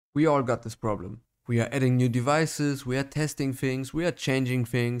We all got this problem. We are adding new devices, we are testing things, we are changing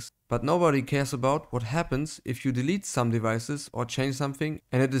things, but nobody cares about what happens if you delete some devices or change something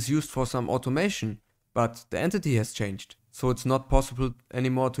and it is used for some automation, but the entity has changed. So it's not possible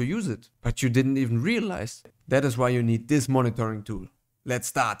anymore to use it, but you didn't even realize. That is why you need this monitoring tool. Let's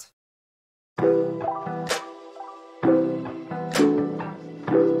start.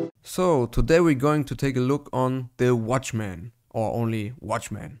 So today we're going to take a look on the Watchman, or only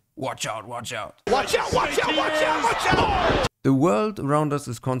Watchman. Watch out, watch out. Watch out, watch out, watch out, watch out! The world around us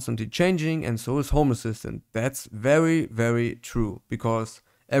is constantly changing, and so is Home Assistant. That's very, very true, because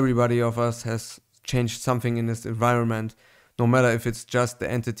everybody of us has changed something in this environment, no matter if it's just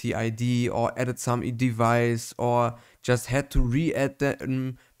the entity ID or added some device or just had to re-add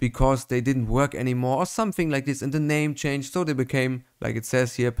them because they didn't work anymore or something like this, and the name changed, so they became, like it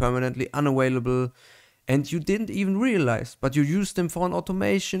says here, permanently unavailable. And you didn't even realize, but you used them for an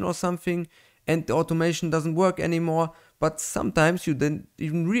automation or something, and the automation doesn't work anymore. But sometimes you didn't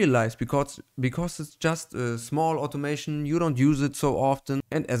even realize because it's just a small automation, you don't use it so often.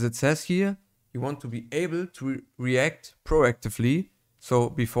 And as it says here, you want to be able to react proactively, so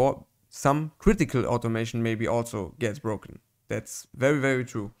before some critical automation maybe also gets broken. That's very, very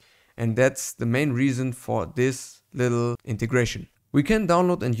true. And that's the main reason for this little integration. We can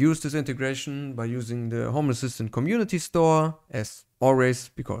download and use this integration by using the Home Assistant Community Store, as always,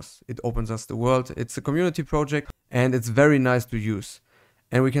 because it opens us the world. It's a community project and it's very nice to use.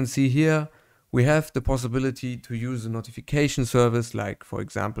 And we can see here, we have the possibility to use a notification service, like for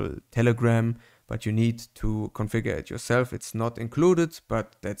example Telegram, but you need to configure it yourself. It's not included,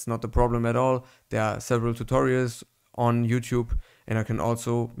 but that's not a problem at all. There are several tutorials on YouTube, and I can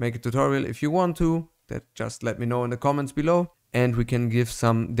also make a tutorial if you want to. That just let me know in the comments below. And we can give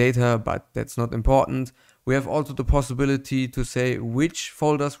some data, but that's not important. We have also the possibility to say which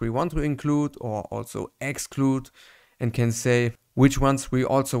folders we want to include or also exclude, and can say which ones we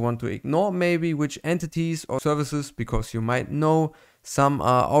also want to ignore, maybe which entities or services, because you might know some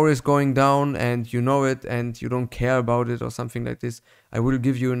are always going down and you know it and you don't care about it or something like this. I will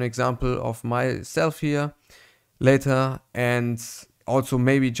give you an example of myself here later, and also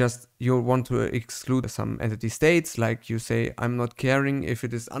maybe just you want to exclude some entity states, like you say I'm not caring if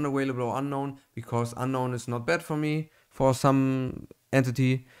it is unavailable or unknown, because unknown is not bad for me for some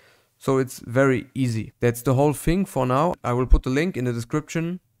entity. So it's very easy. That's the whole thing for now. I will put the link in the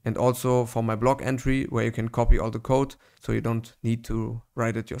description, and also for my blog entry where you can copy all the code so you don't need to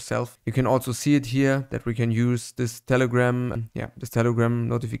write it yourself. You can also see it here that we can use this Telegram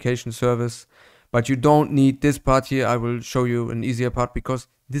notification service. But you don't need this part here. I will show you an easier part, because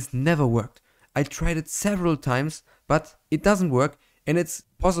this never worked. I tried it several times, but it doesn't work, and it's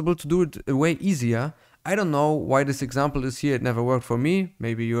possible to do it way easier. I don't know why this example is here. It never worked for me.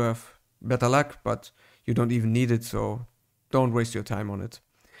 Maybe you have better luck, but you don't even need it, so don't waste your time on it.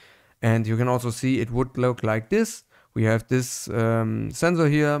 And you can also see it would look like this. We have this sensor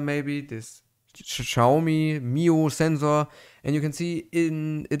here, maybe this Xiaomi Mio sensor, and you can see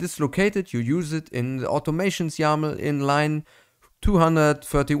it is located. You use it in the automations YAML in line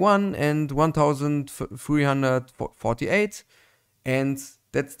 231 and 1348, and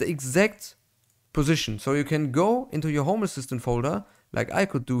that's the exact position. So you can go into your Home Assistant folder, like I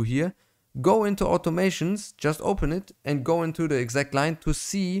could do here, go into automations, just open it and go into the exact line to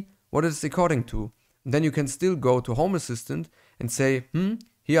see what it's according to. And then you can still go to Home Assistant and say,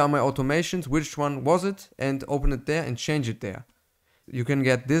 here are my automations, which one was it, and open it there and change it there. You can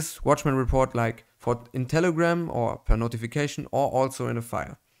get this Watchman report like in Telegram or per notification, or also in a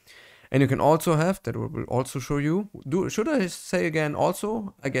file. And you can also have, that will also show you, should I say again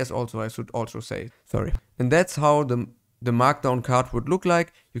also? I guess also I should also say, sorry. And that's how the markdown card would look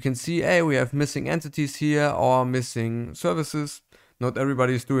like. You can see, hey, we have missing entities here or missing services. Not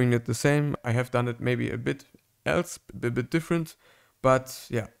everybody is doing it the same. I have done it maybe a bit else, a bit different. But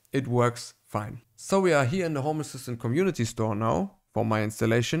yeah, it works fine. So we are here in the Home Assistant Community Store now for my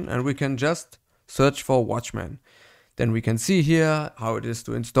installation, and we can just search for Watchman. Then we can see here how it is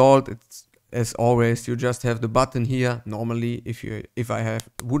to install. It's, as always, you just have the button here. Normally, if I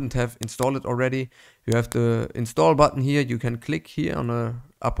wouldn't have installed it already, you have the install button here. You can click here on the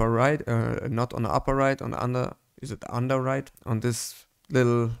upper right, not on the upper right, on the under, is it under right? On this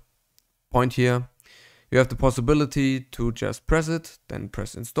little point here. You have the possibility to just press it, then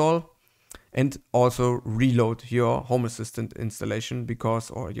press install, and also reload your Home Assistant installation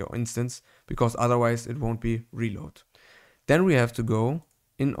or your instance, because otherwise it won't be reload. Then we have to go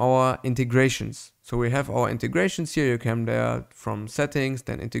in our integrations. So we have our integrations here. You come there from settings,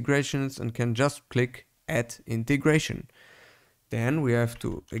 then integrations, and can just click add integration. Then we have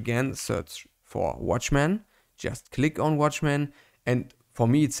to again search for Watchman. Just click on Watchman, and for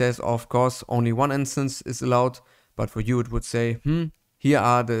me it says of course only one instance is allowed, but for you it would say, here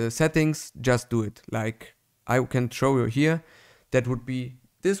are the settings, just do it. Like I can show you here, that would be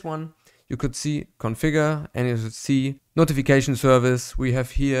this one. You could see configure, and you should see notification service. We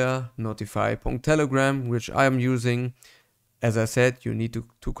have here notify.telegram, which I am using. As I said, you need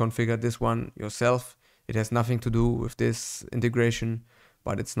to configure this one yourself. It has nothing to do with this integration,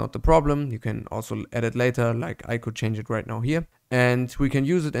 but it's not the problem. You can also add it later, like I could change it right now here. And we can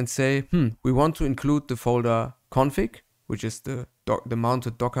use it and say, we want to include the folder config, which is the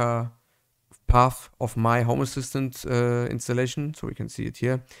mounted Docker path of my Home Assistant installation. So we can see it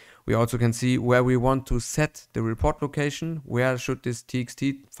here. We also can see where we want to set the report location, where should this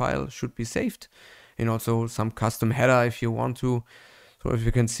txt file should be saved, and also some custom header if you want to. So if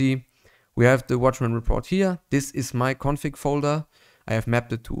you can see, we have the Watchman report here. This is my config folder. I have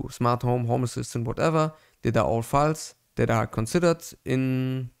mapped it to smart home, Home Assistant, whatever. These are all files that are considered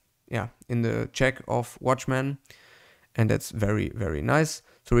in the check of Watchman, and that's very, very nice.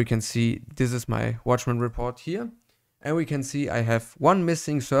 So we can see this is my Watchman report here, and we can see I have one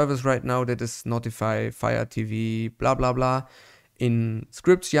missing service right now, that is notify Fire TV blah blah blah in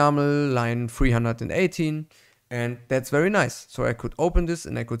scripts YAML line 318, and that's very nice. So I could open this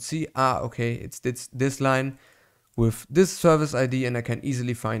and I could see, okay, it's this line with this service ID, and I can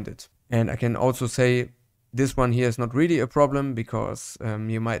easily find it. And I can also say this one here is not really a problem, because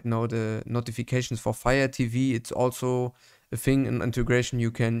you might know the notifications for Fire TV. It's also a thing, an integration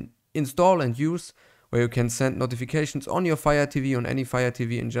you can install and use, where you can send notifications on your Fire TV, on any Fire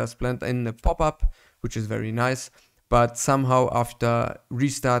TV, and just blend in a pop-up, which is very nice. But somehow after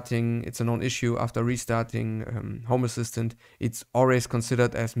restarting, it's a non-issue, after restarting Home Assistant, it's always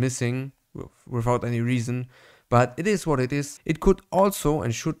considered as missing without any reason. But it is what it is. It could also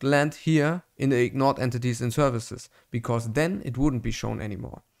and should land here in the ignored entities and services, because then it wouldn't be shown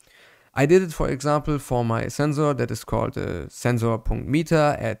anymore. I did it, for example, for my sensor that is called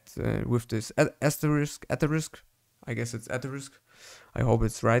sensor.meter with this asterisk. I guess it's asterisk. I hope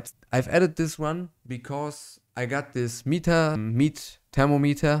it's right. I've added this one because I got this meat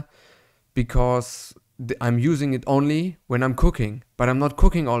thermometer, because I'm using it only when I'm cooking, but I'm not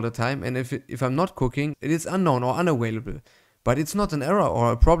cooking all the time, and if I'm not cooking, it is unknown or unavailable. But it's not an error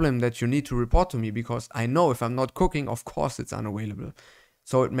or a problem that you need to report to me, because I know if I'm not cooking, of course it's unavailable.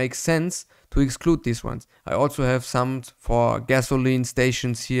 So it makes sense to exclude these ones. I also have some for gasoline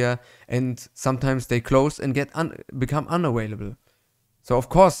stations here, and sometimes they close and become unavailable. So of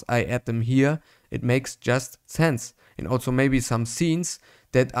course I add them here. It makes just sense. And also maybe some scenes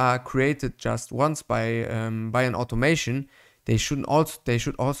that are created just once by an automation, they should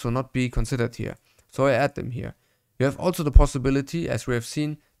also not be considered here. So I add them here. You have also the possibility, as we have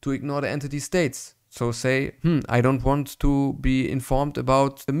seen, to ignore the entity states. So say, I don't want to be informed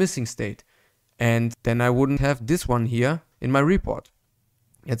about the missing state, and then I wouldn't have this one here in my report.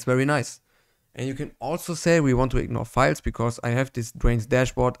 It's very nice. And you can also say we want to ignore files, because I have this Drains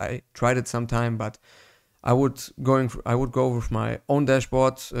dashboard. I tried it sometime, but I would go with my own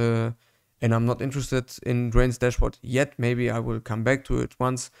dashboard, and I'm not interested in Drains dashboard yet. Maybe I will come back to it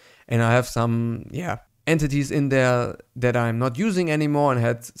once. And I have some entities in there that I'm not using anymore, and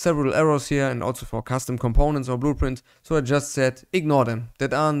had several errors here, and also for custom components or blueprint. So I just said ignore them.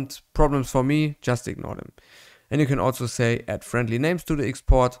 That aren't problems for me, just ignore them. And you can also say add friendly names to the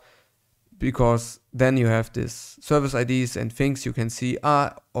export, because then you have this service IDs and things you can see,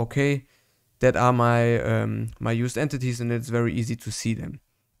 okay, that are my used entities, and it's very easy to see them.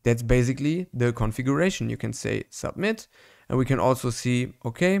 That's basically the configuration. You can say submit, and we can also see,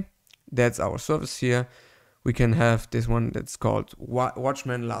 okay, that's our service here. We can have this one that's called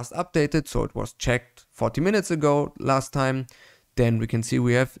Watchman last updated, so it was checked 40 minutes ago last time. Then we can see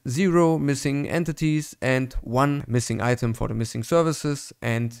we have 0 missing entities and 1 missing item for the missing services,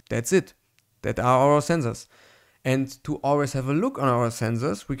 and that's it. That are our sensors. And to always have a look on our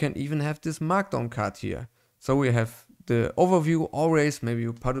sensors, we can even have this markdown card here. So we have the overview always. Maybe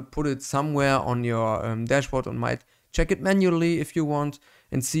you put it somewhere on your dashboard, and might check it manually if you want,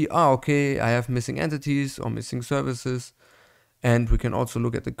 and see, okay, I have missing entities or missing services. And we can also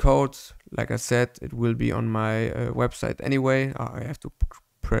look at the code. Like I said, it will be on my website anyway. I have to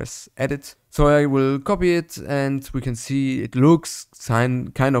press edit. So I will copy it, and we can see it looks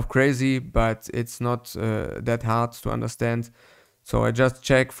kind of crazy, but it's not that hard to understand. So I just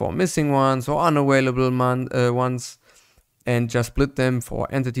check for missing ones or unavailable ones, and just split them for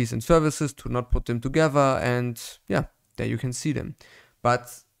entities and services to not put them together, and there you can see them.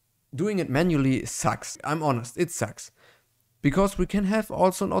 But doing it manually sucks. I'm honest, it sucks. because we can have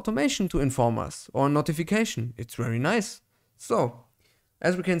also an automation to inform us or a notification. It's very nice. So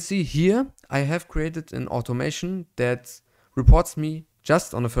as we can see here, I have created an automation that reports me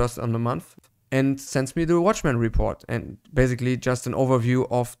just on the first of the month and sends me the Watchman report, and basically just an overview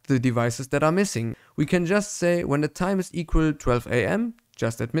of the devices that are missing. We can just say when the time is equal 12 a.m.,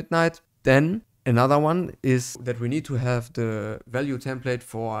 just at midnight. Then another one is that we need to have the value template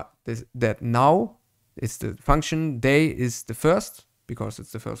for this, that now it's the function day is the first, because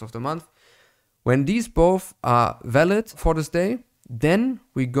it's the first of the month. When these both are valid for this day, then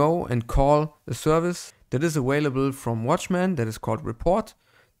we go and call a service that is available from Watchman that is called report.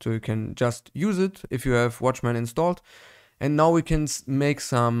 So you can just use it if you have Watchman installed. And now we can make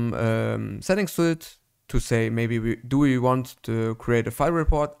some settings to it to say maybe do we want to create a file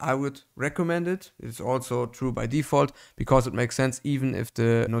report. I would recommend it. It's also true by default because it makes sense even if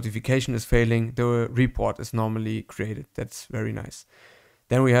the notification is failing, the report is normally created. That's very nice.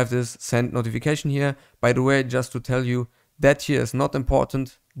 Then we have this send notification here. By the way, just to tell you, that here is not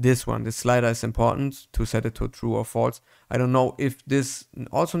important. This one, this slider is important to set it to true or false. I don't know if this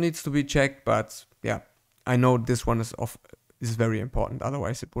also needs to be checked, but yeah, I know this one is very important.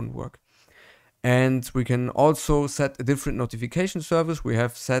 Otherwise it wouldn't work. And we can also set a different notification service. We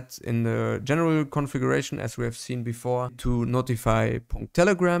have set in the general configuration, as we have seen before, to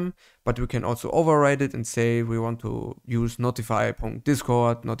notify.telegram, but we can also override it and say we want to use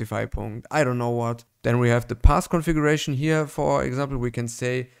notify.discord, notify. I don't know what. Then we have the path configuration here. For example, we can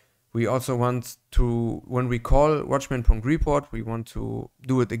say we also want to, when we call watchman.report, we want to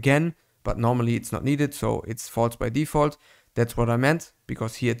do it again, but normally it's not needed, so it's false by default. That's what I meant,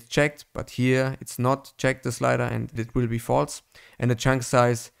 because here it's checked, but here it's not checked, the slider, and it will be false. And the chunk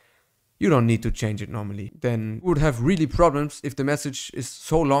size, you don't need to change it normally. Then you would have really problems if the message is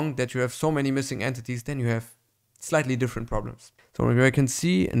so long that you have so many missing entities, then you have slightly different problems. So here I can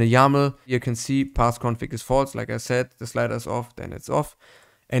see in the YAML, you can see path config is false. Like I said, the slider is off, then it's off.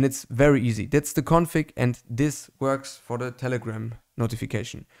 And it's very easy. That's the config, and this works for the Telegram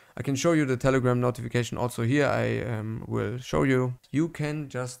notification. I can show you the Telegram notification also here. I will show you. You can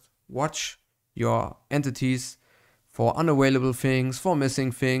just watch your entities for unavailable things, for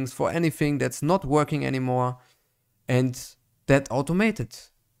missing things, for anything that's not working anymore, and that automated.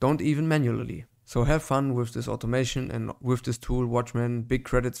 Don't even manually. So have fun with this automation and with this tool, Watchman. Big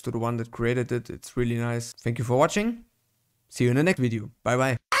credits to the one that created it. It's really nice. Thank you for watching. See you in the next video. Bye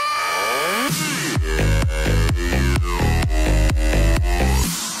bye.